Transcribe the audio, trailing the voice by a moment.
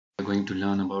We're going to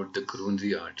learn about the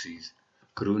coronary arteries.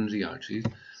 Coronary arteries.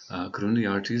 Coronary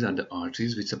arteries are the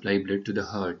arteries which supply blood to the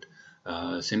heart.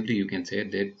 Simply, you can say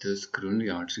that the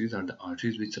coronary arteries are the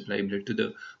arteries which supply blood to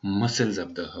the muscles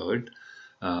of the heart.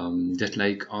 Just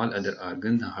like all other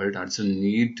organs, the heart also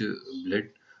need blood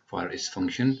for its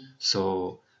function.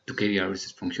 So, to carry out its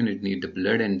function, it needs the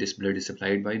blood, and this blood is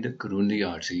supplied by the coronary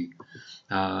artery.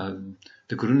 Uh,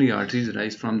 the coronary arteries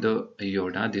rise from the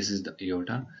aorta. This is the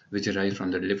aorta, which arises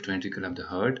from the left ventricle of the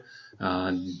heart.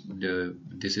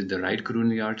 This is the right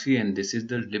coronary artery, and this is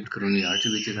the left coronary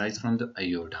artery, which arises from the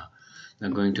aorta. Now,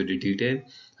 going to the detail,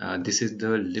 this is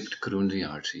the left coronary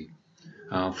artery.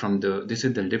 This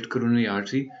is the left coronary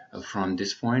artery. From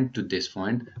this point to this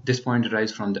point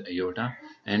arises from the aorta,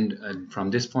 and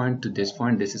from this point to this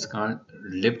point, this is called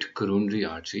left coronary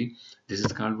artery. This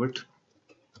is called what?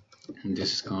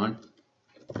 This is called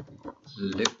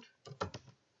left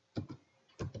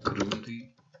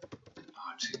coronary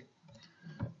artery.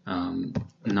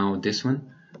 Now this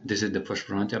is the first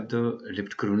branch of the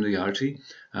left coronary artery.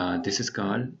 This is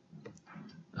called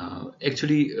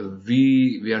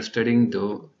we are studying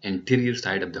the anterior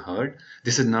side of the heart.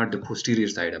 This is not the posterior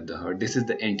side of the heart. This is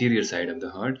the anterior side of the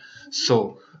heart.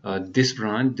 So this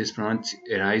branch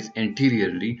arises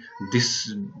anteriorly.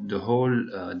 This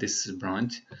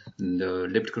branch, the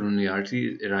left coronary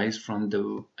artery, arises from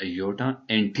the aorta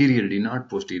anteriorly, not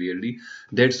posteriorly.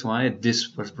 That's why this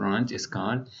first branch is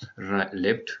called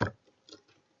left.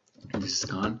 This is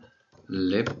called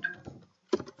left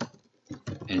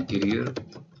anterior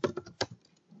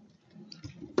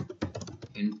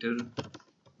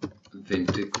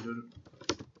interventricular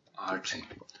artery.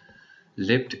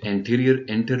 Left anterior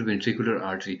interventricular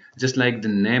artery. Just like the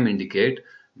name indicate,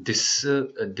 this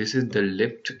is the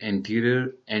left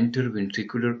anterior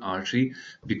interventricular artery,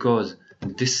 because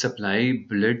this supply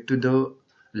blood to the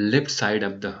left side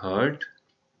of the heart.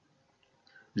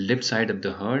 This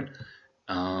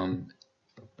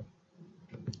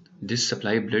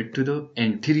supply blood to the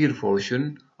anterior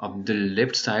portion of the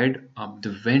left side of the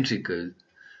ventricle.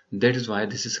 That is why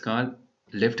this is called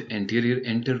left anterior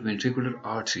interventricular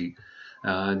artery.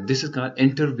 This is called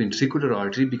interventricular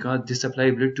artery because this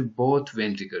supply blood to both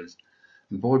ventricles.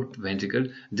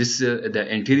 This the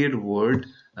anterior word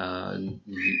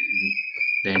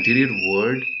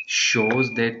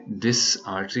shows that this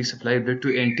artery supply blood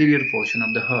to anterior portion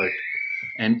of the heart,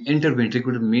 and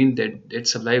interventricular mean that it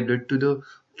supply blood to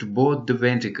both the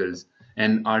ventricles,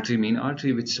 and artery mean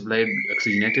artery which supply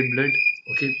oxygenated blood.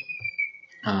 Okay.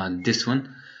 This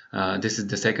is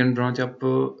the second branch of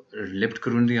left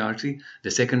coronary artery. The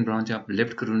second branch of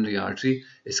left coronary artery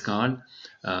is called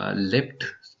left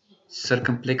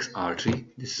circumflex artery.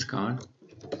 This is called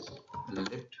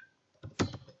left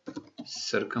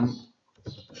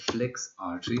circumflex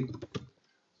artery.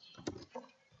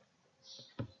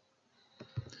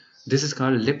 This is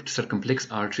called left circumflex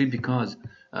artery because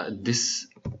this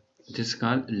is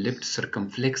called left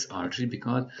circumflex artery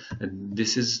because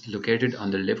this is located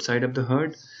on the left side of the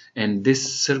heart, and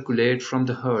this circulate from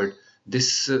the heart.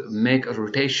 This make a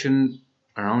rotation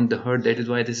around the heart. That is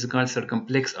why this is called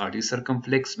circumflex artery.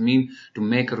 Circumflex mean to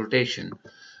make a rotation.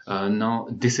 Now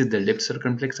this is the left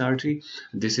circumflex artery.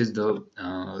 This is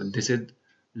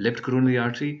left coronary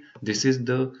artery. This is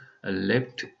the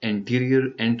left anterior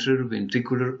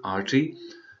interventricular artery.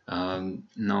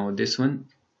 Now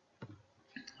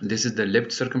this is the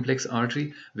left circumflex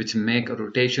artery, which make a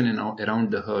rotation around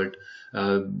the heart.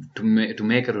 To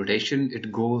make a rotation,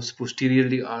 it goes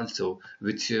posteriorly also,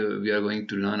 which we are going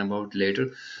to learn about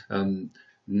later.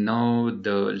 Now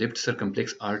the left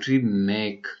circumflex artery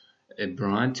make a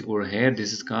branch over here.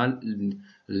 This is called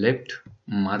left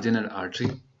marginal artery.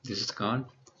 This is called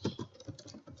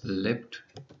left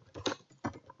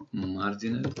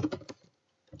marginal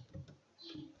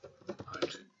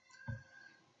artery.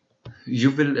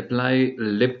 You will apply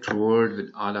left word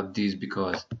with all of these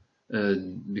because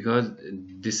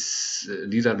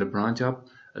these are the branch of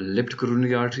left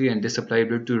coronary artery, and they supply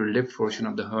blood to the left portion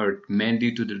of the heart,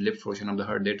 mainly to the left portion of the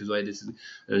heart. That is why this is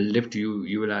left.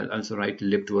 You will also write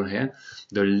left over here.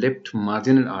 The left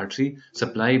marginal artery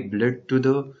supply blood to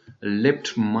the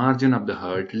left margin of the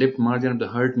heart. Left margin of the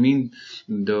heart means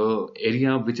the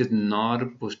area which is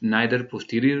neither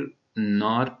posterior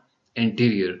nor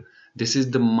anterior. This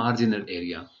is the marginal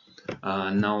area.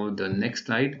 Now the next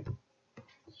slide.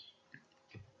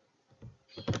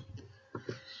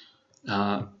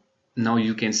 Now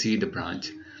you can see the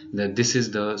branch. This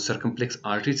is the circumflex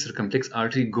artery. Circumflex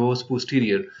artery goes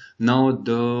posterior. Now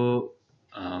the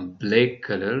black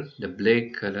color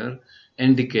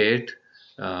indicate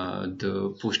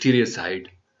the posterior side.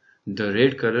 The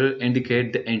red color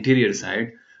indicate the anterior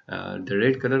side. The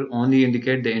red color only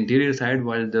indicate the anterior side,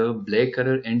 while the black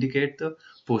color indicate the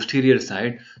posterior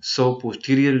side. So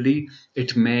posteriorly,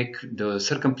 it make the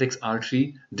circumflex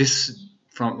artery this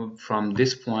from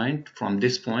this point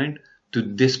to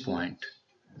this point.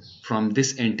 From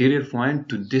this anterior point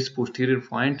to this posterior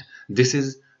point, this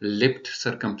is left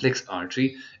circumflex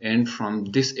artery, and from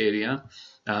this area,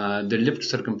 the left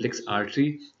circumflex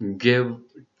artery gave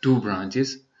two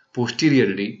branches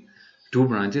posteriorly, two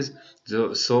branches.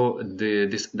 So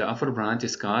the upper branch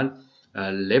is called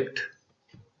left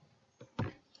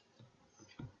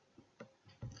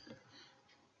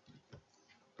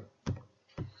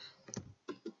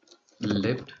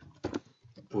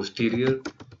posterior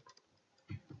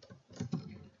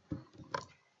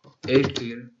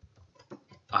atrial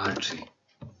artery.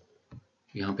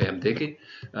 यहाँ पे आप देखें,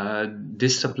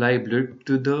 this supply blood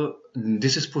to the,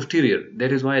 this is posterior,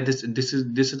 that is why this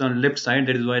is on left side,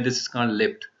 that is why this is called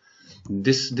left.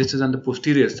 This is on the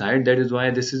posterior side, that is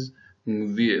why this is,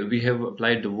 we have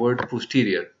applied the word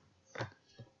posterior.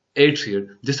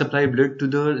 Atrial, this supply blood to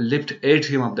the left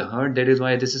atrium of the heart, that is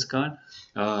why this is called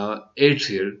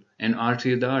atrial, and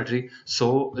artery is the artery.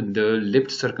 So the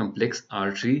left circumflex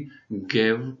artery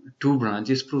gave two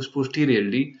branches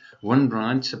posteriorly. One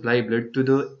branch supply blood to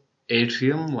the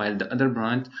atrium, while the other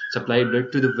branch supply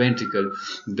blood to the ventricle.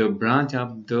 The branch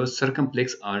of the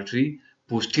circumflex artery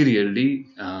posteriorly,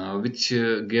 which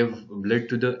gave blood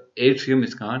to the atrium,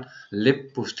 is called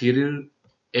left posterior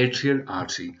atrial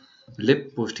artery.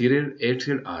 Left posterior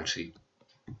atrial artery.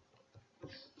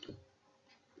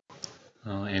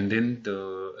 And then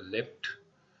the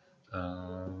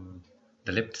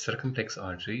left circumflex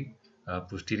artery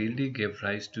posteriorly gave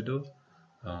rise to the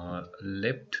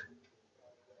left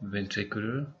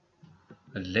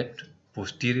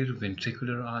posterior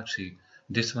ventricular artery.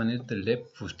 This one is the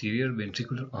left posterior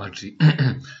ventricular artery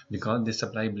because they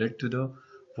supply blood to the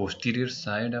posterior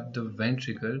side of the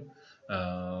ventricle,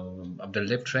 of the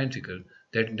left ventricle.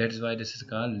 That is why this is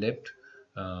called left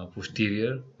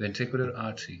posterior ventricular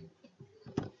artery.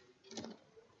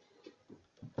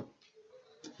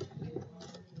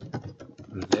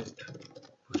 Left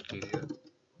posterior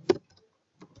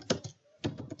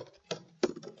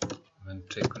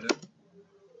ventricular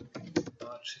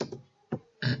artery.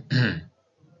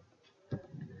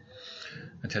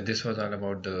 This was all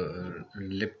about the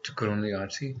left coronary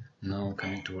artery. Now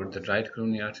coming toward the right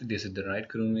coronary artery. This is the right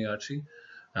coronary artery.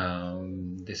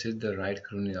 This is the right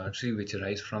coronary artery which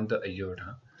arises from the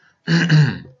aorta.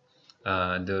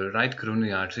 The right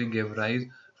coronary artery gave rise,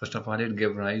 first of all, it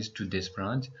gave rise to this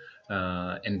branch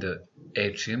in the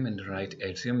atrium, in the right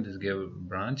atrium. This gave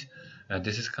branch.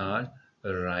 This is called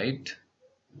right.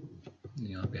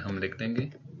 यहाँ पे हम लिख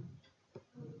देंगे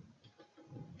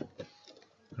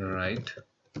right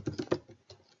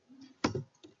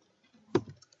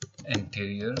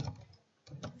anterior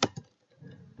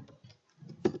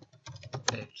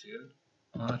atrial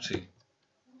artery.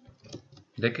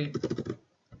 देखिए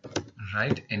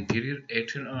right anterior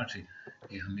atrial artery,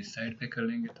 ये हम इस side पे कर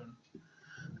लेंगे थोड़ा.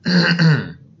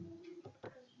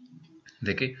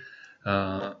 देखिए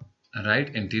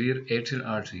right anterior atrial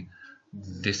artery,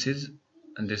 this is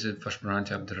first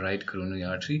branch of the right coronary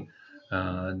artery.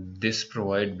 This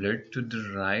provide blood to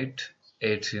the right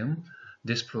atrium.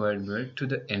 This provide blood to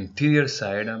the anterior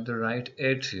side of the right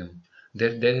atrium.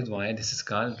 That is why this is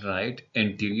called right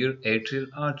anterior atrial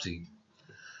artery.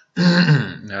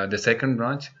 The second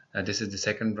branch, this is the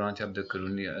second branch of the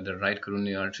coronary, the right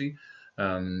coronary artery.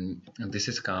 This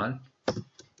is called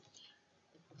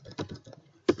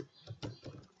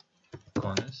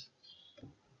Conus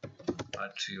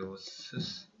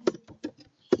Arteriosus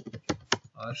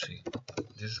artery.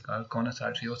 This is called Conus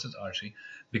Arteriosus artery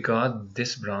because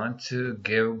this branch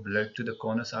gave blood to the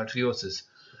Conus Arteriosus.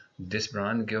 This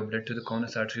branch gave blood to the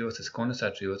Conus Arteriosus. Conus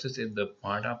Arteriosus is the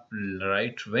part of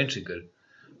right ventricle.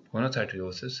 Conus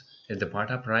Arteriosus is the part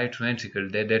of right ventricle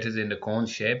that is in the cone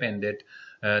shape, and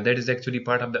that is actually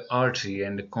part of the artery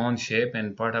and the cone shape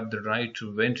and part of the right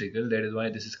ventricle. That is why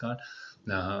this is called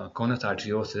Conus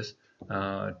Arteriosus.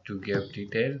 To give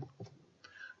detail,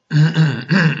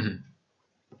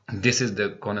 this is the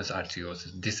Conus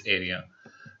Arteriosus, this area.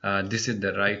 This is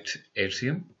the right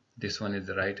atrium. This one is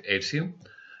the right atrium,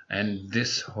 and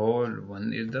this whole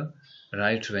one is the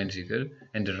right ventricle.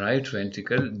 And the right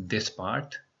ventricle, this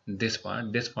part is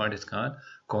called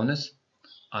Conus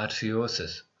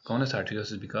Arteriosus. Conus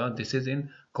Arteriosus because this is in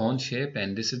cone shape,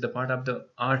 and this is the part of the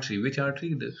artery. Which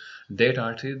artery? That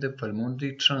artery is the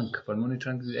pulmonary trunk. Pulmonary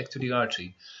trunk is actually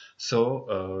artery.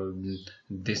 So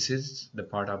this is the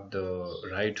part of the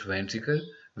right ventricle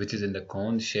which is in the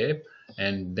cone shape,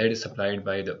 and that is supplied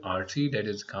by the artery that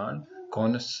is called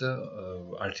Conus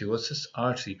Arteriosus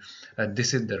artery.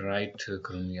 This is the right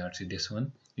coronary artery. This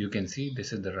one you can see,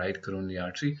 this is the right coronary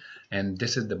artery, and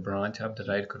this is the branch of the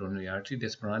right coronary artery.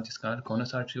 This branch is called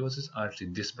Conus Arteriosus artery.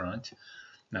 This branch.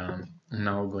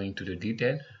 Now going to the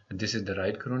detail. This is the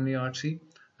right coronary artery.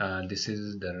 This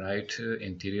is the right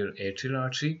anterior atrial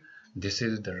artery. This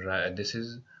is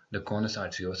the Conus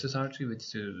Arteriosus artery,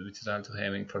 which is also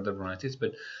having further branches,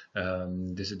 but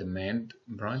this is the main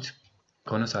branch,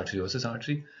 Conus Arteriosus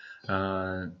artery.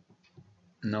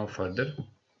 Now further,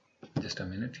 just a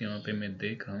minute, यहाँ पे मैं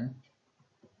देख रहा हूँ,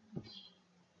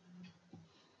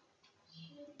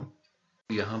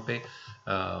 यहाँ पे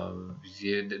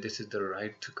this is the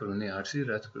right coronary artery.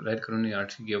 Right coronary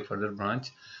artery give further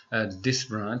branch. This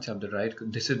branch of the right,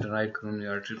 this is the right coronary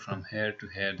artery from here to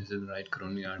here. This is the right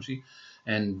coronary artery,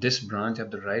 and this branch of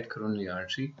the right coronary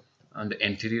artery on the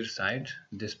anterior side,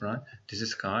 this branch, this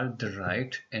is called the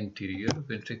right anterior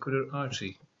ventricular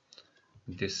artery.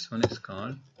 This one is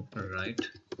called right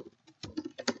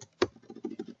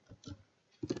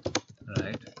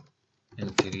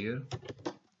anterior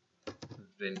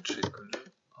ventricular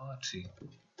artery.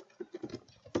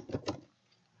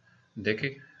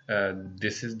 देखिए,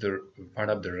 this is the part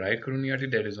of the right coronary artery.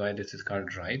 That is why this is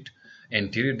called right.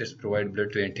 Anterior, this provide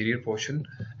blood to anterior portion,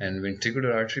 and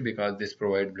ventricular artery because this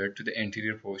provide blood to the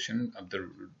anterior portion of the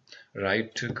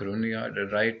right coronary artery,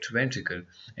 the right ventricle,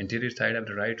 anterior side of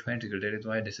the right ventricle. That is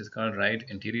why this is called right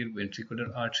anterior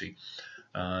ventricular artery.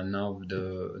 Now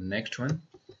the next one.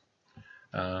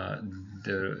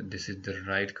 This is the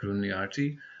right coronary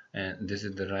artery, and this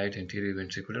is the right anterior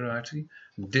ventricular artery.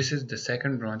 This is the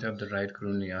second branch of the right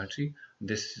coronary artery.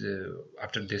 This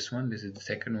after this one, this is the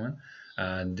second one.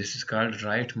 This is called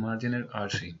right marginal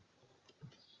artery.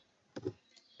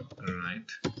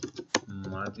 Right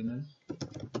marginal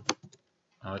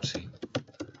artery.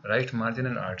 Right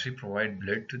marginal artery provide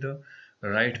blood to the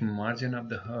right margin of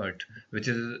the heart, which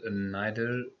is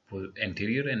neither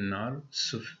anterior and nor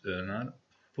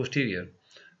posterior.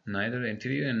 Neither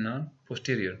anterior and nor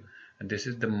posterior. And this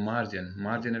is the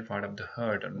marginal part of the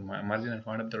heart, or marginal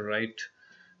part of the right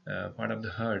part of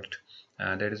the heart.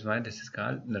 That is why this is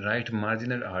called the right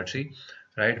marginal artery.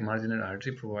 Right marginal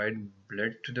artery provide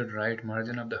blood to the right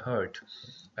margin of the heart.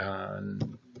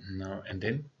 Now and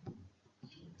then.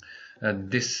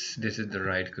 This is the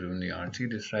right coronary artery.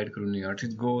 This right coronary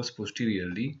artery goes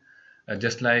posteriorly,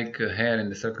 just like here in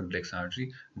the circumflex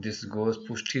artery. This goes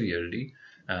posteriorly.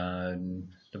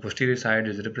 The posterior side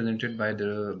is represented by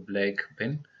the black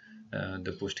pen.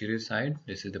 The posterior side.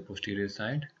 This is the posterior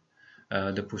side.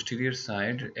 The posterior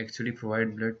side actually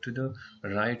provide blood to the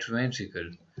right ventricle.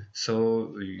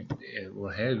 So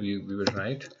here we will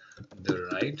write the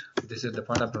right. This is the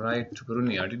part of the right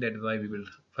coronary artery. That is why we will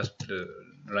first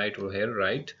write over here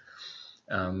right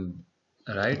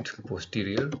right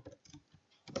posterior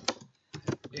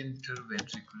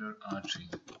interventricular artery.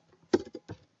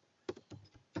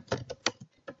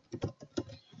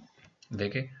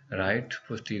 देखें, right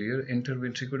posterior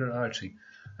interventricular artery.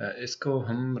 इसको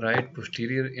हम right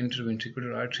posterior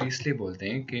interventricular artery इसलिए बोलते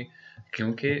हैं कि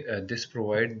क्योंकि this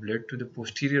provide blood to the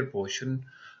posterior portion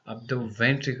of the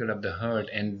ventricle of the heart,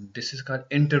 and this is called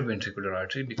interventricular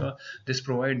artery because this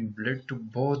provide blood to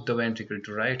both the ventricle,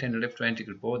 to right and left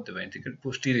ventricle, both the ventricle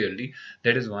posteriorly.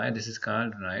 That is why this is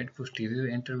called right posterior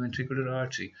interventricular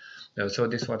artery. So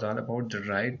this was all about the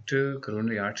right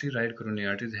coronary artery. Right coronary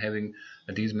artery is having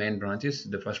these main branches.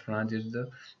 The first branch is the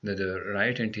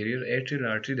right anterior atrial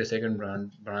artery. The second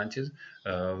branch is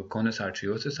Conus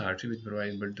Arteriosus artery, which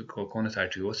provides blood to Conus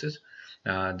Arteriosus.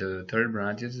 The third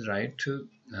branch is right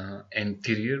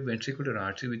anterior ventricular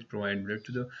artery, which provide blood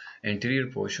to the anterior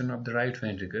portion of the right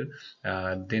ventricle.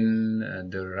 Then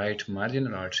the right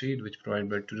marginal artery, which provide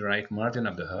blood to the right margin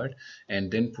of the heart.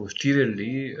 And then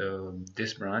posteriorly,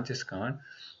 this branch is called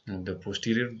the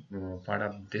posterior part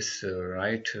of this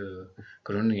right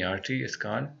coronary artery is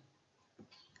called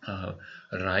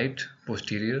right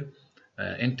posterior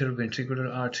interventricular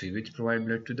artery, which provide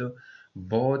blood to the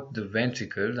both the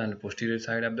ventricles and the posterior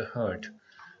side of the heart.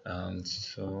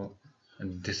 So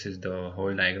this is the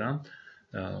whole diagram.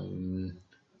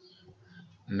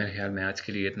 मेरे ख्याल में आज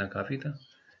के लिए इतना काफ़ी था.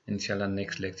 इंशाल्लाह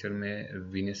नेक्स्ट लेक्चर में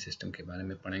वीनस सिस्टम के बारे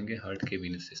में पढ़ेंगे, हार्ट के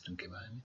वीनस सिस्टम के बारे में.